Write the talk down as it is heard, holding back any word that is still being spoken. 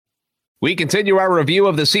We continue our review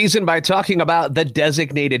of the season by talking about the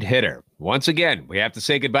designated hitter. Once again, we have to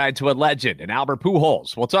say goodbye to a legend, and Albert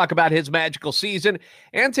Pujols. We'll talk about his magical season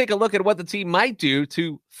and take a look at what the team might do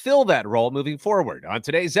to fill that role moving forward on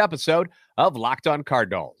today's episode of Locked On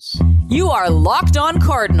Cardinals. You are Locked On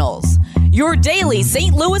Cardinals, your daily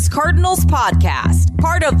St. Louis Cardinals podcast,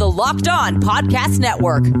 part of the Locked On Podcast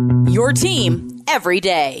Network, your team every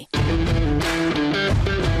day.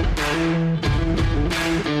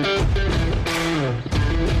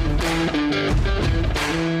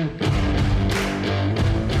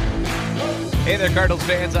 Hey there, Cardinals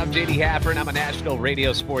fans. I'm JD Haffer, and I'm a national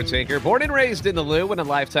radio sports anchor, born and raised in the Lou, and a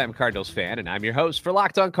lifetime Cardinals fan. And I'm your host for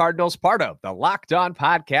Locked On Cardinals, part of the Locked On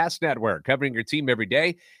Podcast Network, covering your team every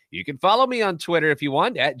day. You can follow me on Twitter if you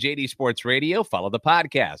want, at JD Sports Radio. Follow the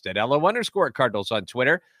podcast at LO_Cardinals on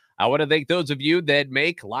Twitter. I want to thank those of you that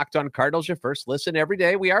make Locked On Cardinals your first listen every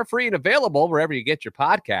day. We are free and available wherever you get your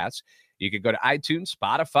podcasts. You can go to iTunes,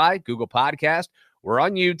 Spotify, Google Podcast. We're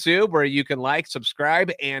on YouTube where you can like,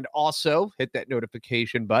 subscribe, and also hit that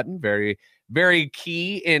notification button. Very, very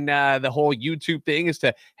key in the whole YouTube thing is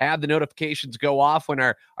to have the notifications go off when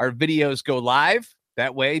our videos go live.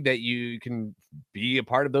 That way that you can be a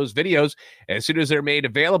part of those videos as soon as they're made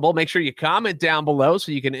available. Make sure you comment down below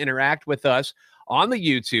so you can interact with us on the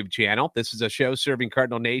YouTube channel. This is a show serving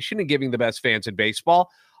Cardinal Nation and giving the best fans in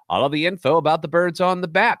baseball all of the info about the birds on the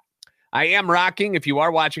bat. I am rocking, if you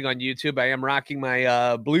are watching on YouTube, I am rocking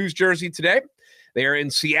my Blues jersey today. They are in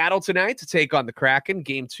Seattle tonight to take on the Kraken,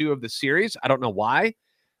 game 2 of the series. I don't know why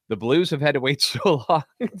the Blues have had to wait so long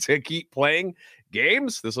to keep playing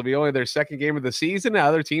games. This will be only their second game of the season. Now,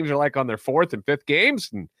 other teams are like on their 4th and 5th games,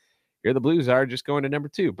 and here the Blues are just going to number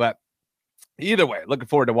 2. But either way, looking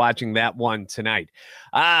forward to watching that one tonight.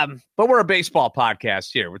 But we're a baseball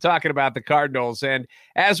podcast here. We're talking about the Cardinals. And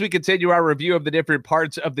as we continue our review of the different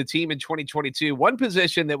parts of the team in 2022, one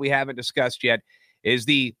position that we haven't discussed yet is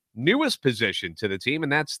the newest position to the team,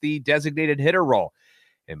 and that's the designated hitter role.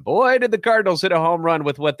 And boy, did the Cardinals hit a home run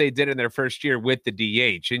with what they did in their first year with the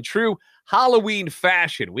DH. In true Halloween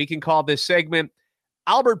fashion, we can call this segment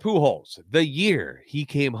Albert Pujols, the year he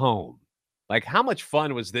came home. Like, how much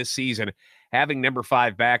fun was this season having number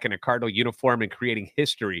 5 back in a Cardinal uniform and creating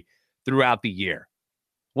history throughout the year?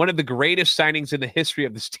 One of the greatest signings in the history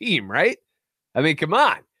of this team, right? I mean, come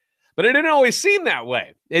on. But it didn't always seem that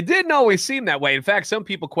way. It didn't always seem that way. In fact, some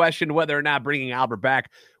people questioned whether or not bringing Albert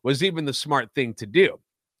back was even the smart thing to do.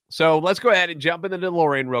 So let's go ahead and jump in the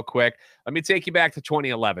DeLorean real quick. Let me take you back to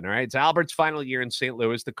 2011, all right? It's Albert's final year in St.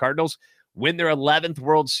 Louis. The Cardinals win their 11th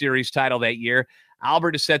World Series title that year.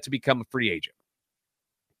 Albert is set to become a free agent.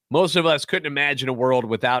 Most of us couldn't imagine a world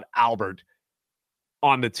without Albert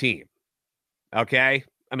on the team, okay?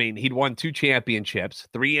 I mean, he'd won 2 championships,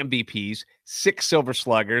 3 MVPs, 6 Silver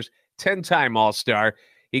Sluggers, 10-time All-Star.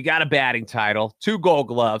 He got a batting title, 2 Gold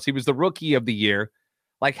Gloves. He was the Rookie of the Year.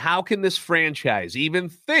 Like, how can this franchise even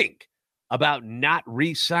think about not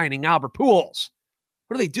re-signing Albert Pujols?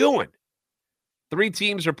 What are they doing? 3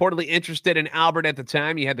 teams reportedly interested in Albert at the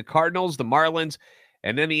time. You had the Cardinals, the Marlins,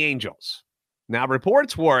 and then the Angels. Now,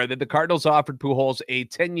 reports were that the Cardinals offered Pujols a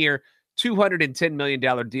 10-year, $210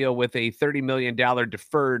 million deal with a $30 million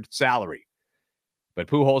deferred salary. But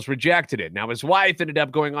Pujols rejected it. Now, his wife ended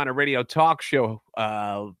up going on a radio talk show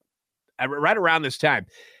right around this time.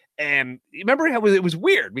 And you remember how it was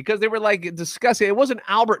weird because they were like discussing, it wasn't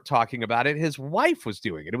Albert talking about it. His wife was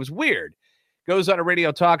doing it. It was weird. Goes on a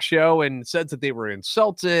radio talk show and says that they were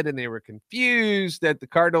insulted and they were confused that the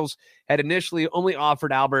Cardinals had initially only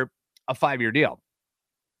offered Albert a 5-year deal,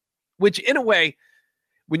 which in a way,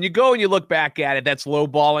 when you go and you look back at it, that's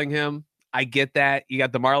lowballing him. I get that. You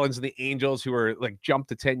got the Marlins and the Angels who are like jumped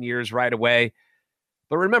to 10 years right away.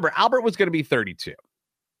 But remember, Albert was going to be 32.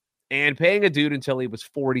 And paying a dude until he was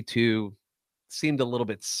 42 seemed a little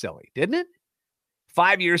bit silly, didn't it?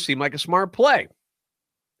 5 years seemed like a smart play.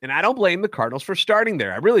 And I don't blame the Cardinals for starting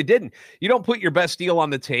there. I really didn't. You don't put your best deal on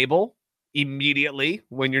the table immediately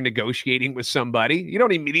when you're negotiating with somebody. You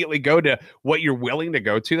don't immediately go to what you're willing to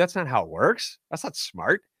go to. That's not how it works. That's not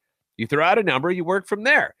smart. You throw out a number, you work from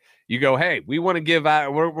there. You go, hey, we want to give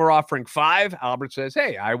out, we're offering 5. Albert says,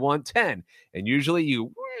 hey, I want 10. And usually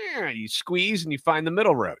you squeeze and you find the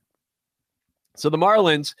middle road. So the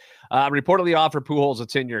Marlins reportedly offer Pujols a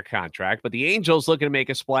 10-year contract, but the Angels looking to make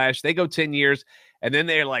a splash. They go 10 years, and then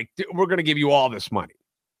they're like, we're going to give you all this money.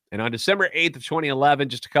 And on December 8th of 2011,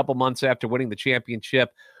 just a couple months after winning the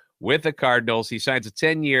championship with the Cardinals, he signs a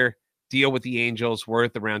 10-year deal with the Angels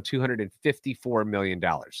worth around $254 million.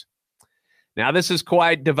 Now, this is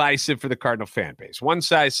quite divisive for the Cardinal fan base. One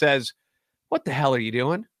side says, what the hell are you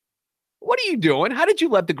doing? What are you doing? How did you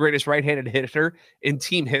let the greatest right-handed hitter in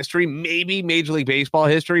team history, maybe Major League Baseball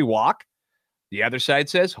history, walk? The other side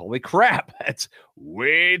says, holy crap, that's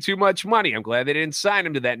way too much money. I'm glad they didn't sign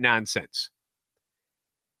him to that nonsense.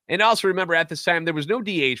 And also remember, at this time, there was no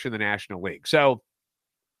DH for the National League. So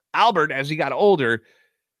Albert, as he got older,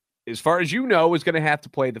 as far as you know, is going to have to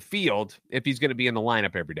play the field if he's going to be in the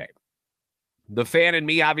lineup every day. The fan in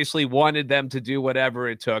me obviously wanted them to do whatever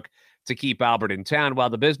it took to keep Albert in town, while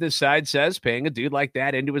the business side says paying a dude like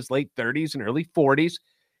that into his late 30s and early 40s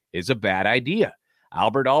is a bad idea.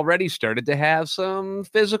 Albert already started to have some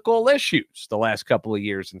physical issues the last couple of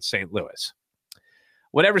years in St. Louis.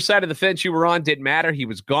 Whatever side of the fence you were on didn't matter. He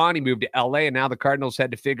was gone. He moved to L.A., and now the Cardinals had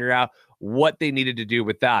to figure out what they needed to do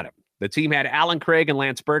without him. The team had Alan Craig and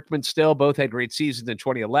Lance Berkman still. Both had great seasons in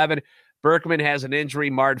 2011. Berkman has an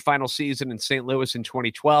injury-marred final season in St. Louis in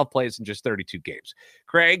 2012, plays in just 32 games.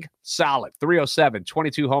 Craig, solid, 307,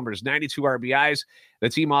 22 homers, 92 RBIs. The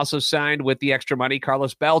team also signed with the extra money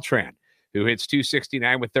Carlos Beltran, who hits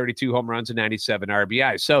 269 with 32 home runs and 97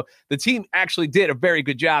 RBIs. So the team actually did a very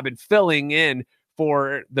good job in filling in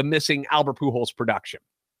for the missing Albert Pujols production.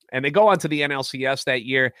 And they go on to the NLCS that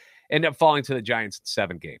year, end up falling to the Giants in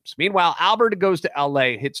 7 games. Meanwhile, Albert goes to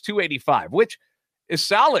L.A., hits 285, which is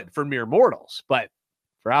solid for mere mortals. But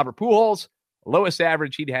for Albert Pujols, lowest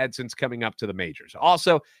average he'd had since coming up to the majors.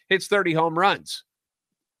 Also, hits 30 home runs.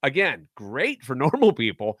 Again, great for normal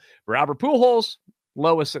people. For Albert Pujols,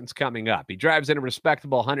 lowest since coming up. He drives in a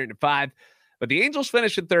respectable 105, but the Angels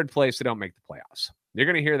finish in third place. They don't make the playoffs. You're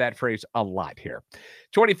going to hear that phrase a lot here.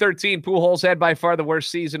 2013, Pujols had by far the worst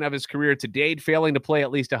season of his career to date, failing to play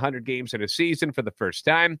at least 100 games in a season for the first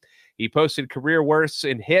time. He posted career worsts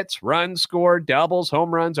in hits, runs scored, doubles,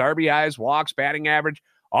 home runs, RBIs, walks, batting average,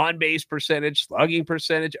 on-base percentage, slugging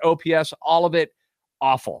percentage, OPS, all of it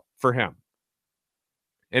awful for him.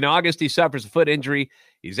 In August, he suffers a foot injury.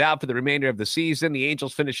 He's out for the remainder of the season. The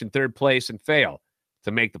Angels finish in third place and fail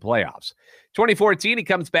to make the playoffs. 2014, he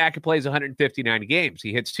comes back and plays 159 games.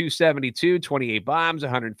 He hits 272, 28 bombs,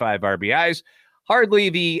 105 RBIs. Hardly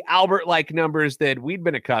the Albert-like numbers that we'd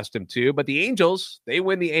been accustomed to, but the Angels, they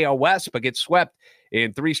win the AL West, but get swept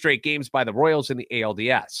in 3 straight games by the Royals in the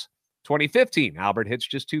ALDS. 2015, Albert hits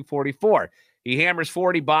just 244. He hammers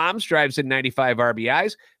 40 bombs, drives in 95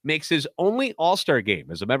 RBIs, makes his only All-Star game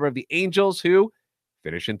as a member of the Angels, who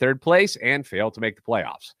finish in third place and fail to make the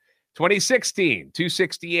playoffs. 2016,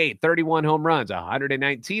 268, 31 home runs,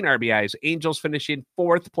 119 RBIs. Angels finish in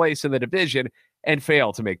fourth place in the division and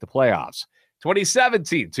fail to make the playoffs.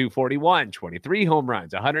 2017, 241, 23 home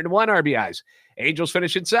runs, 101 RBIs. Angels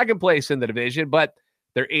finish in second place in the division, but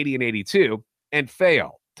they're 80 and 82 and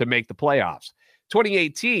fail to make the playoffs.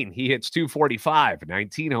 2018, he hits 245,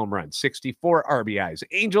 19 home runs, 64 RBIs.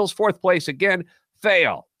 Angels, fourth place again,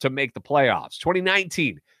 fail to make the playoffs.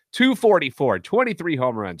 2019, 244, 23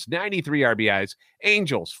 home runs, 93 RBIs.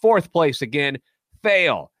 Angels, fourth place again,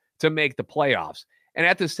 fail to make the playoffs. And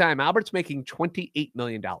at this time, Albert's making $28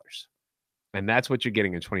 million. And that's what you're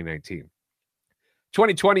getting in 2019.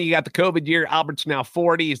 2020, you got the COVID year. Albert's now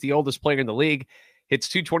 40. He's the oldest player in the league. Hits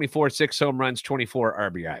 224, 6 home runs,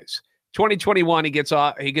 24 RBIs. 2021, he gets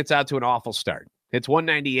out to an awful start. Hits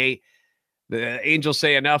 198. The Angels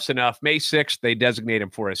say enough's enough. May 6th, they designate him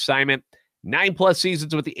for assignment. 9+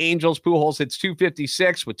 seasons with the Angels. Pujols hits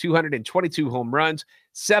 256 with 222 home runs,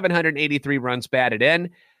 783 runs batted in.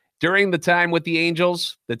 During the time with the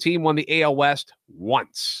Angels, the team won the AL West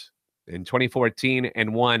once in 2014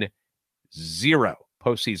 and won 0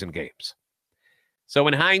 postseason games. So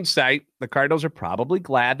in hindsight, the Cardinals are probably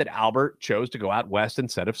glad that Albert chose to go out west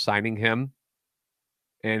instead of signing him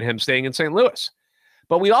and him staying in St. Louis.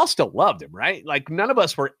 But we all still loved him, right? Like, none of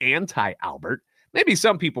us were anti-Albert. Maybe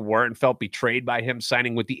some people were and felt betrayed by him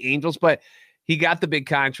signing with the Angels, but he got the big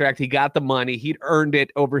contract. He got the money. He'd earned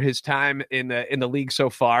it over his time in the league so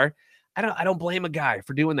far. I don't blame a guy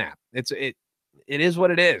for doing that. It is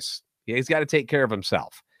what it is. He's got to take care of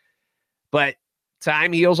himself. But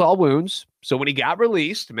time heals all wounds. So when he got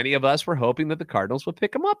released, many of us were hoping that the Cardinals would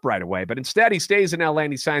pick him up right away. But instead, he stays in LA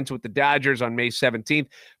and he signs with the Dodgers on May 17th.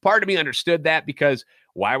 Part of me understood that, because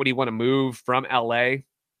why would he want to move from LA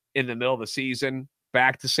in the middle of the season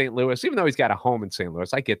back to St. Louis, even though he's got a home in St.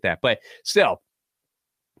 Louis? I get that. But still,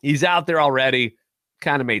 he's out there already.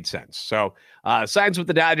 Kind of made sense. So signs with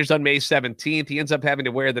the Dodgers on May 17th. He ends up having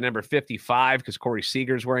to wear the number 55 because Corey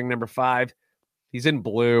Seager's wearing number 5. He's in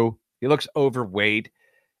blue. He looks overweight.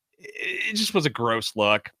 It just was a gross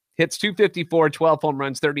look. Hits 254, 12 home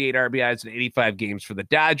runs, 38 RBIs, and 85 games for the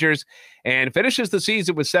Dodgers, and finishes the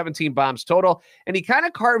season with 17 bombs total. And he kind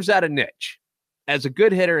of carves out a niche as a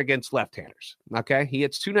good hitter against left-handers. Okay, he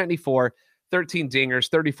hits 294, 13 dingers,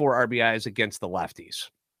 34 RBIs against the lefties.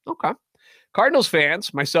 Okay. Cardinals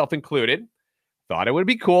fans, myself included, thought it would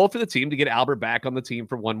be cool for the team to get Albert back on the team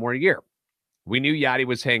for one more year. We knew Yadi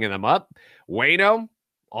was hanging them up. Waino,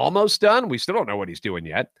 almost done. We still don't know what he's doing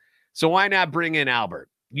yet. So why not bring in Albert?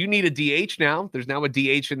 You need a DH now. There's now a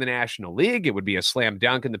DH in the National League. It would be a slam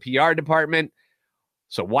dunk in the PR department.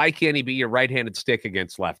 So why can't he be your right-handed stick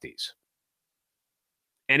against lefties?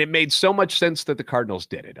 And it made so much sense that the Cardinals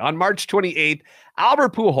did it. On March 28th,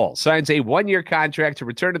 Albert Pujols signs a one-year contract to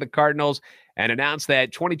return to the Cardinals and announced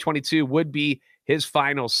that 2022 would be his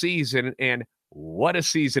final season. And what a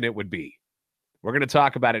season it would be. We're going to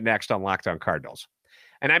talk about it next on Locked On Cardinals.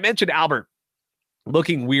 And I mentioned Albert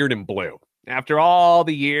looking weird in blue. After all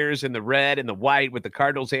the years in the red and the white with the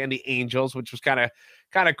Cardinals and the Angels, which was kind of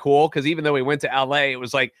cool because even though he went to LA, it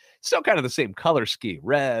was like still kind of the same color scheme,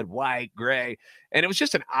 red, white, gray. And it was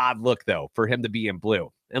just an odd look, though, for him to be in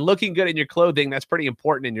blue. And looking good in your clothing, that's pretty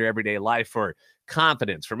important in your everyday life for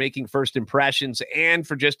confidence, for making first impressions, and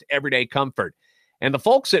for just everyday comfort. And the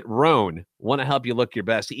folks at Rhone want to help you look your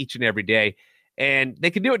best each and every day. And they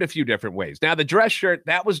can do it in a few different ways. Now, the dress shirt,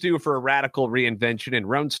 that was due for a radical reinvention, and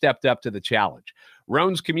Rhone stepped up to the challenge.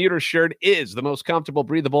 Rhone's commuter shirt is the most comfortable,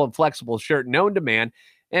 breathable, and flexible shirt known to man,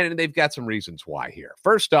 and they've got some reasons why here.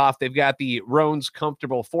 First off, they've got the Rhone's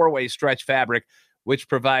comfortable four-way stretch fabric, which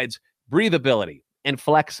provides breathability and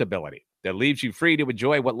flexibility that leaves you free to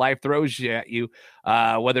enjoy what life throws at you,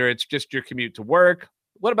 whether it's just your commute to work.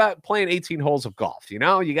 What about playing 18 holes of golf? You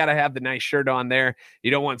know, you got to have the nice shirt on there.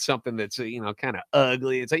 You don't want something that's, kind of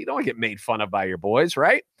ugly. It's like you don't want to get made fun of by your boys,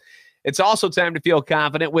 right? It's also time to feel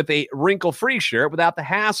confident with a wrinkle-free shirt without the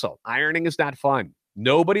hassle. Ironing is not fun.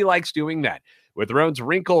 Nobody likes doing that. With Rhone's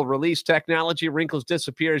wrinkle release technology, wrinkles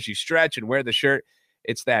disappear as you stretch and wear the shirt.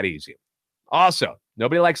 It's that easy. Also,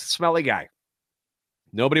 nobody likes the smelly guy.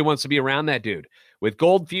 Nobody wants to be around that dude. With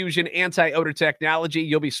Gold Fusion anti-odor technology,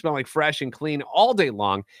 you'll be smelling fresh and clean all day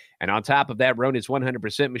long. And on top of that, Rhone is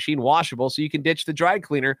 100% machine washable, so you can ditch the dry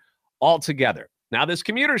cleaner altogether. Now, this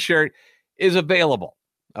commuter shirt is available,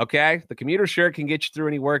 okay? The commuter shirt can get you through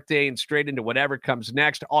any workday and straight into whatever comes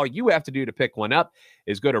next. All you have to do to pick one up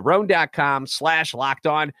is go to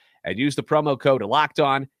Rhone.com/lockedon and use the promo code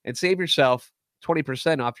LOCKEDON and save yourself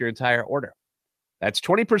 20% off your entire order. That's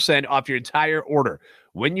 20% off your entire order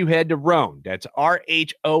when you head to Rhone. That's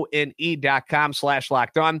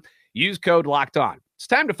RHONE.com/lockedon. Use code LOCKEDON. It's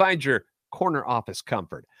time to find your corner office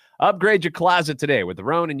comfort. Upgrade your closet today with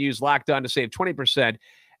Rhone and use LOCKEDON to save 20%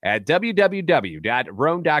 at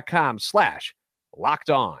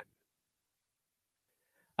www.rhone.com/lockedon.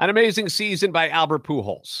 An amazing season by Albert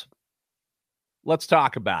Pujols. Let's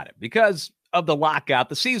talk about it. Because of the lockout,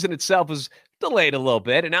 the season itself was delayed a little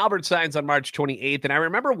bit, and Albert signs on March 28th. And I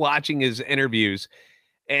remember watching his interviews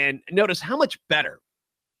and noticed how much better.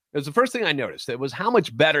 It was the first thing I noticed. It was how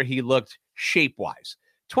much better he looked shape-wise.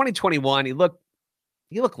 2021, he looked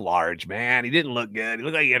large, man. He didn't look good. He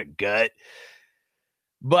looked like he had a gut.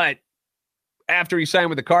 But after he signed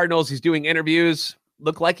with the Cardinals, he's doing interviews.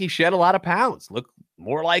 Looked like he shed a lot of pounds. Looked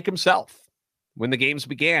more like himself when the games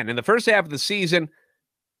began. In the first half of the season,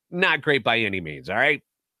 not great by any means, all right?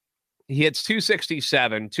 He hits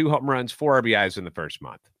 267, 2 home runs, 4 RBIs in the first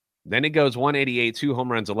month. Then it goes 188, 2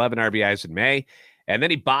 home runs, 11 RBIs in May. And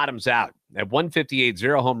then he bottoms out at 158,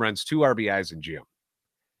 0 home runs, 2 RBIs in June.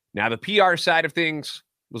 Now, the PR side of things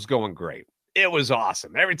was going great. It was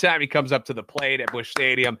awesome. Every time he comes up to the plate at Busch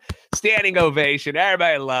Stadium, standing ovation,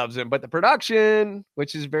 everybody loves him. But the production,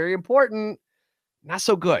 which is very important, not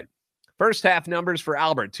so good. First half numbers for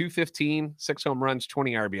Albert, 215, 6 home runs,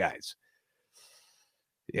 20 RBIs.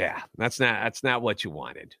 Yeah, that's not what you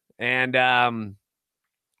wanted. And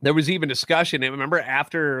there was even discussion. And remember,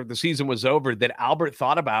 after the season was over, that Albert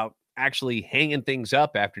thought about actually hanging things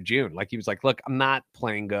up after June. Like he was like, look, I'm not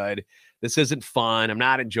playing good. This isn't fun. I'm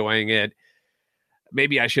not enjoying it.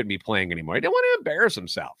 Maybe I shouldn't be playing anymore. He didn't want to embarrass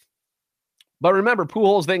himself. But remember,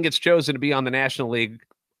 Pujols then gets chosen to be on the National League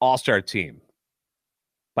All-Star team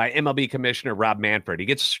by MLB Commissioner Rob Manfred. He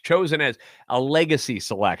gets chosen as a legacy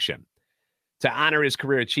selection to honor his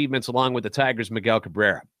career achievements along with the Tigers' Miguel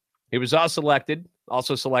Cabrera. He was also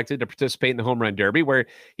selected to participate in the Home Run Derby, where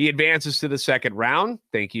he advances to the second round.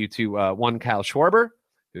 Thank you to one Kyle Schwarber,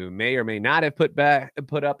 who may or may not have put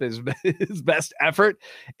up his best effort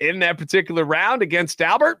in that particular round against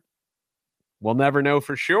Albert. We'll never know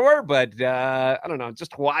for sure, but I don't know.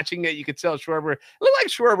 Just watching it, you could tell Schwarber, it looked like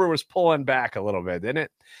Schwarber was pulling back a little bit, didn't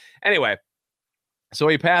it? Anyway, so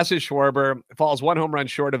he passes Schwarber, falls 1 home run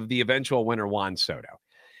short of the eventual winner, Juan Soto.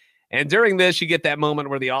 And during this, you get that moment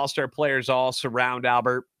where the all-star players all surround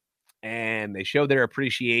Albert and they show their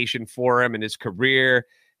appreciation for him and his career.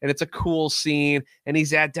 And it's a cool scene. And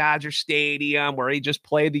he's at Dodger Stadium where he just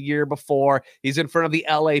played the year before. He's in front of the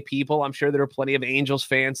LA people. I'm sure there are plenty of Angels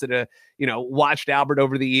fans that, watched Albert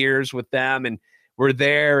over the years with them and were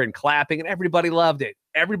there and clapping, and everybody loved it.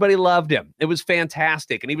 Everybody loved him. It was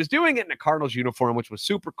fantastic. And he was doing it in a Cardinals uniform, which was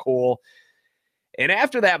super cool. And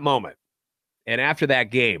after that moment, and after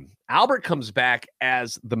that game, Albert comes back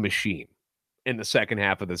as the machine in the second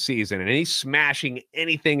half of the season, and he's smashing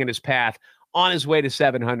anything in his path on his way to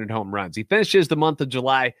 700 home runs. He finishes the month of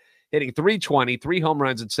July hitting 320, 3 home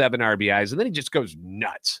runs and 7 RBIs, and then he just goes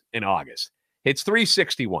nuts in August. Hits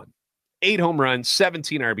 361, 8 home runs,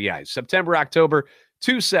 17 RBIs. September, October,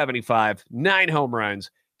 275, 9 home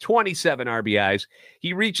runs, 27 RBIs.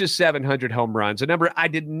 He reaches 700 home runs, a number I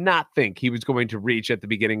did not think he was going to reach at the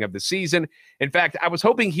beginning of the season. In fact, I was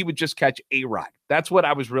hoping he would just catch A-Rod. That's what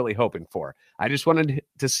I was really hoping for. I just wanted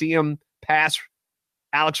to see him pass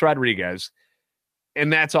Alex Rodriguez,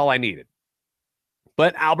 and that's all I needed.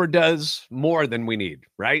 But Albert does more than we need,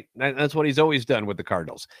 right? That's what he's always done with the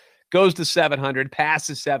Cardinals. Goes to 700,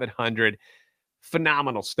 passes 700.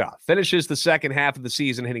 Phenomenal stuff. Finishes the second half of the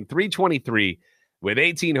season hitting 323 with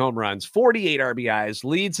 18 home runs, 48 RBIs,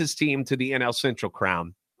 leads his team to the NL Central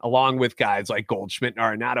crown, along with guys like Goldschmidt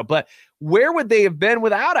and Arenado. But where would they have been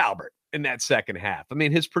without Albert in that second half? I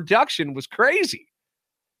mean, his production was crazy.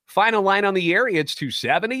 Final line on the year, he hits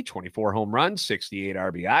 270, 24 home runs, 68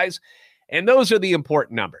 RBIs. And those are the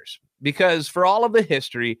important numbers, because for all of the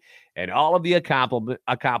history and all of the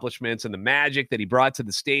accomplishments and the magic that he brought to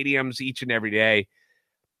the stadiums each and every day,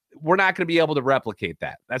 we're not going to be able to replicate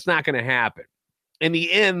that. That's not going to happen. In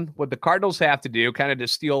the end, what the Cardinals have to do, kind of to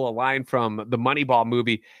steal a line from the Moneyball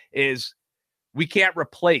movie, is we can't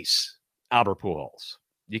replace Albert Pujols.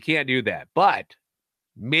 You can't do that. But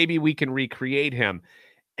maybe we can recreate him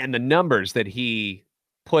and the numbers that he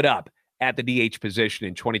put up at the DH position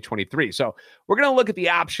in 2023. So we're going to look at the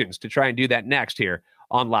options to try and do that next here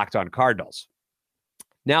on Locked On Cardinals.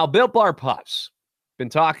 Now, Built Bar Puffs. Been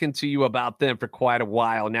talking to you about them for quite a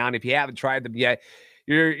while now, and if you haven't tried them yet,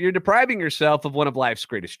 you're depriving yourself of one of life's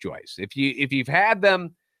greatest joys. If you've had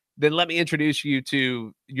them, then let me introduce you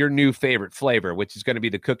to your new favorite flavor, which is going to be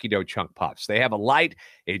the cookie dough chunk puffs. They have a light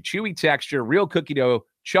and chewy texture, real cookie dough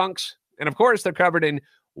chunks, and of course, they're covered in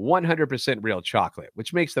 100% real chocolate,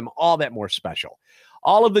 which makes them all that more special.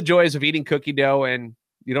 All of the joys of eating cookie dough, and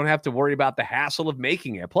you don't have to worry about the hassle of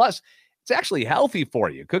making it. Plus, it's actually healthy for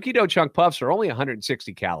you. Cookie dough chunk puffs are only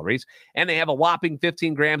 160 calories, and they have a whopping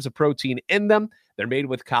 15 grams of protein in them. They're made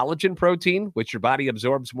with collagen protein, which your body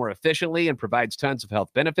absorbs more efficiently and provides tons of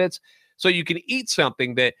health benefits. So you can eat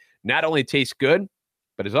something that not only tastes good,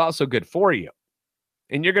 but is also good for you.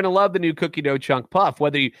 And you're going to love the new cookie dough chunk puff,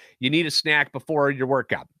 whether you need a snack before your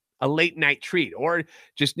workout, a late night treat, or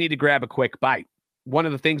just need to grab a quick bite. One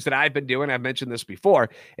of the things that I've been doing, I've mentioned this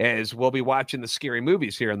before, is we'll be watching the scary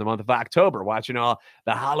movies here in the month of October, watching all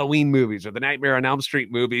the Halloween movies or the Nightmare on Elm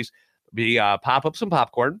Street movies. Pop up some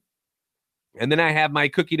popcorn, and then I have my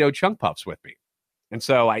cookie dough chunk puffs with me. And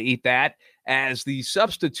so I eat that as the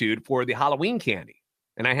substitute for the Halloween candy.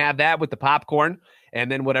 And I have that with the popcorn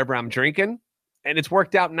and then whatever I'm drinking, and it's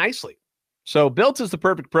worked out nicely. So Built is the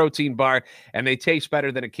perfect protein bar, and they taste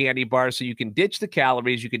better than a candy bar, so you can ditch the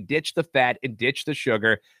calories, you can ditch the fat, and ditch the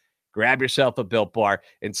sugar. Grab yourself a Built bar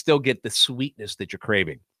and still get the sweetness that you're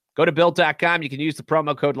craving. Go to Built.com. You can use the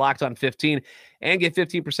promo code LOCKEDON15 and get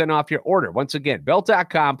 15% off your order. Once again,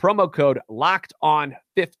 Built.com, promo code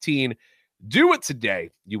LOCKEDON15. Do it today.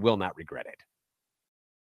 You will not regret it.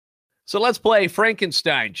 So let's play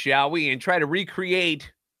Frankenstein, shall we, and try to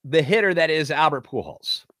recreate the hitter that is Albert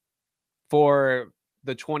Pujols for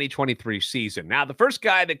the 2023 season. Now, the first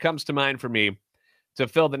guy that comes to mind for me to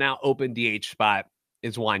fill the now open DH spot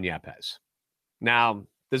is Juan Yepez. Now,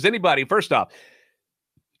 does anybody, first off,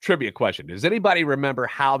 trivia question, does anybody remember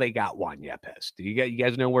how they got Juan Yepez? Do you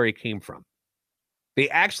guys know where he came from? They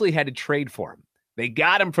actually had to trade for him. They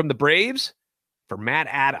got him from the Braves for Matt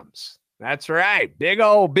Adams. That's right.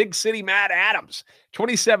 Big city Matt Adams.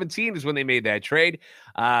 2017 is when they made that trade.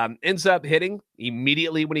 Ends up hitting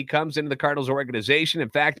immediately when he comes into the Cardinals organization.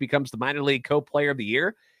 In fact, becomes the minor league co-player of the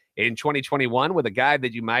year in 2021 with a guy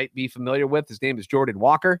that you might be familiar with. His name is Jordan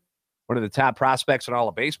Walker, one of the top prospects in all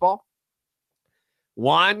of baseball.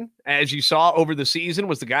 Juan, as you saw over the season,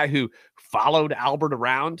 was the guy who followed Albert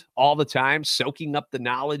around all the time, soaking up the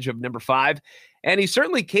knowledge of number 5. And he's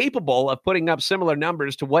certainly capable of putting up similar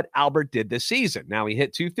numbers to what Albert did this season. Now, he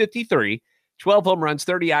hit 253, 12 home runs,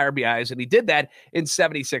 30 RBIs, and he did that in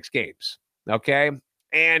 76 games. Okay?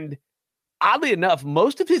 And oddly enough,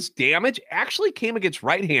 most of his damage actually came against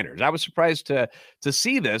right-handers. I was surprised to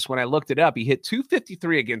see this when I looked it up. He hit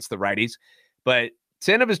 .253 against the righties, but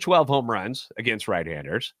 10 of his 12 home runs against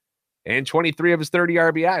right-handers and 23 of his 30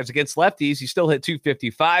 RBIs against lefties. He still hit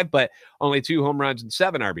 .255, but only 2 home runs and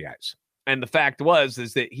 7 RBIs. And the fact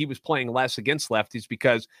is that he was playing less against lefties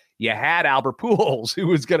because you had Albert Pujols, who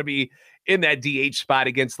was going to be in that DH spot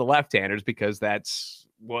against the left-handers because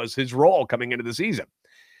was his role coming into the season.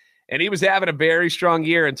 And he was having a very strong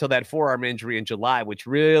year until that forearm injury in July, which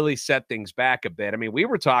really set things back a bit. I mean, we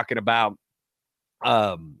were talking about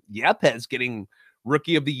Yepez getting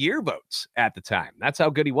Rookie of the Year votes at the time. That's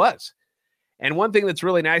how good he was. And one thing that's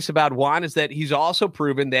really nice about Juan is that he's also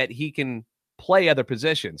proven that he can play other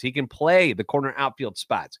positions. He can play the corner outfield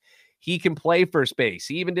spots. He can play first base.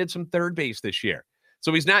 He even did some third base this year.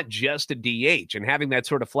 So he's not just a DH. And having that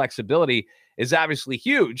sort of flexibility is obviously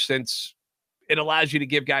huge, since it allows you to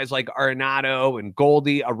give guys like Arenado and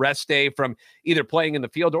Goldie a rest day from either playing in the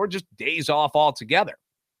field or just days off altogether.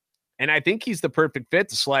 And I think he's the perfect fit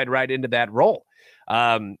to slide right into that role.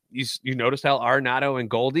 You noticed how Arenado and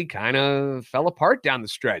Goldie kind of fell apart down the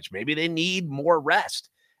stretch. Maybe they need more rest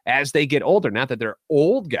as they get older. Not that they're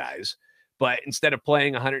old guys, but instead of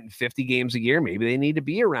playing 150 games a year, maybe they need to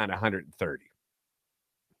be around 130.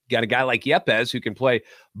 Got a guy like Yepez who can play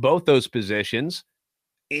both those positions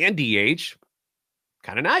and DH.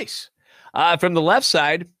 Kind of nice. From the left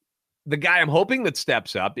side, the guy I'm hoping that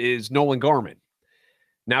steps up is Nolan Gorman.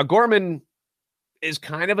 Now, Gorman is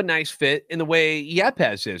kind of a nice fit in the way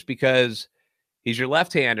Yepez is, because he's your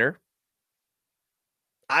left-hander.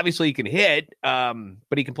 Obviously, he can hit,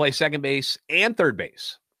 but he can play second base and third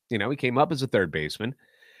base. He came up as a third baseman.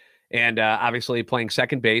 And obviously, playing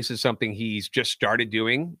second base is something he's just started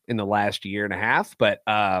doing in the last year and a half. But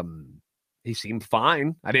he seemed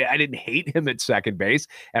fine. I didn't hate him at second base,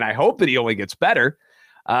 and I hope that he only gets better.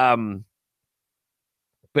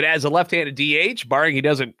 But as a left-handed DH, barring he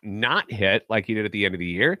doesn't not hit like he did at the end of the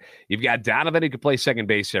year, you've got Donovan who can play second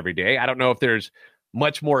base every day. I don't know if there's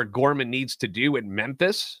much more Gorman needs to do in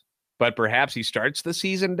Memphis, but perhaps he starts the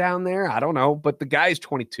season down there. I don't know, but the guy's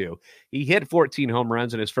 22. He hit 14 home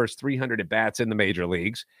runs in his first 300 at-bats in the major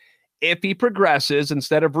leagues. If he progresses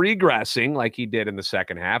instead of regressing like he did in the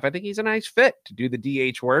second half, I think he's a nice fit to do the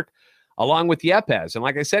DH work along with Yepez. And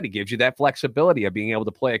like I said, he gives you that flexibility of being able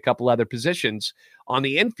to play a couple other positions on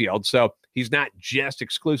the infield. So he's not just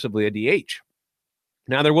exclusively a DH.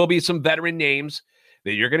 Now, there will be some veteran names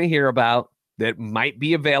that you're going to hear about that might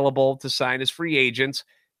be available to sign as free agents.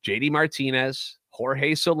 JD Martinez,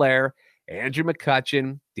 Jorge Soler, Andrew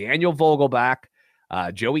McCutchen, Daniel Vogelbach,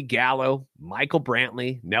 Joey Gallo, Michael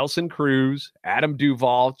Brantley, Nelson Cruz, Adam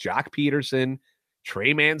Duvall, Jock Peterson,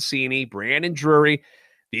 Trey Mancini, Brandon Drury.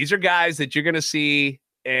 These are guys that you're going to see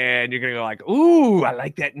and you're going to go like, ooh, I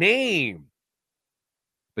like that name.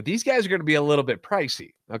 But these guys are going to be a little bit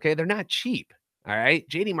pricey, okay? They're not cheap, all right?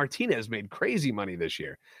 JD Martinez made crazy money this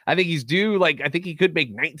year. I think he's due, I think he could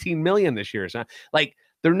make $19 million this year. So,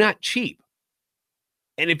 they're not cheap.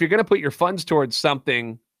 And if you're going to put your funds towards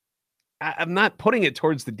something, I'm not putting it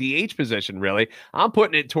towards the DH position, really. I'm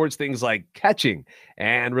putting it towards things like catching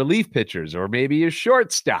and relief pitchers, or maybe a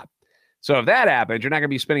shortstop. So if that happens, you're not going to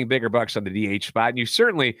be spending bigger bucks on the DH spot. And you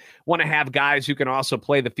certainly want to have guys who can also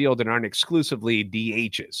play the field and aren't exclusively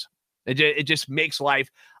DHs. It just makes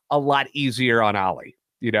life a lot easier on Ollie.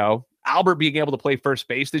 Albert being able to play first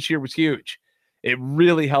base this year was huge. It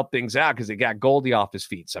really helped things out because it got Goldie off his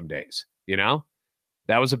feet some days.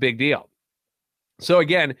 That was a big deal. So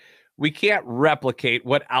again, we can't replicate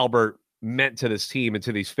what Albert meant to this team and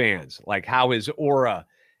to these fans, like how his aura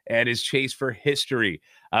and his chase for history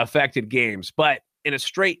affected games. But in a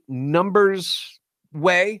straight numbers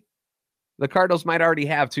way, the Cardinals might already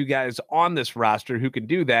have 2 guys on this roster who can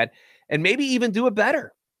do that and maybe even do it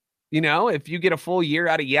better. If you get a full year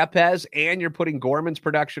out of Yepez and you're putting Gorman's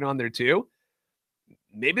production on there too,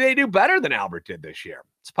 maybe they do better than Albert did this year.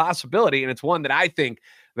 It's a possibility, and it's one that I think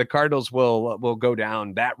the Cardinals will go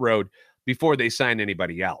down that road before they sign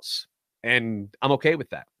anybody else. And I'm okay with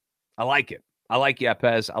that. I like it. I like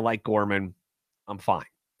Yepez. I like Gorman. I'm fine.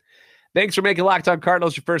 Thanks for making Locked On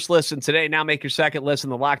Cardinals your first listen today. Now make your second listen,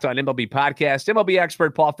 the Locked On MLB podcast. MLB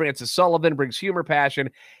expert Paul Francis Sullivan brings humor, passion,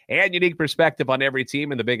 and unique perspective on every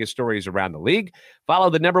team and the biggest stories around the league. Follow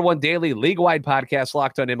the #1 daily league-wide podcast,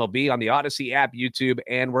 Locked On MLB, on the Odyssey app, YouTube,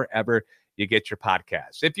 and wherever you get your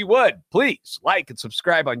podcasts. If you would, please like and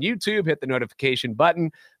subscribe on YouTube. Hit the notification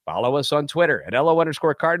button Follow us on Twitter at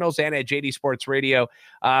LO_Cardinals and at JD Sports Radio.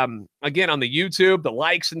 Again, on the YouTube, the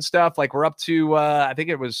likes and stuff, like we're up to, I think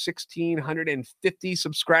it was 1,650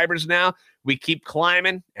 subscribers now. We keep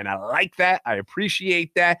climbing, and I like that. I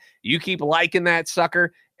appreciate that. You keep liking that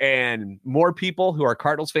sucker, and more people who are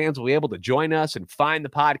Cardinals fans will be able to join us and find the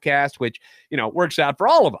podcast, which, works out for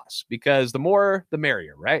all of us, because the more, the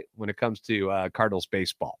merrier, right? When it comes to Cardinals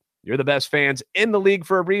baseball. You're the best fans in the league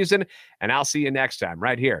for a reason, and I'll see you next time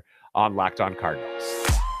right here on Locked On Cardinals.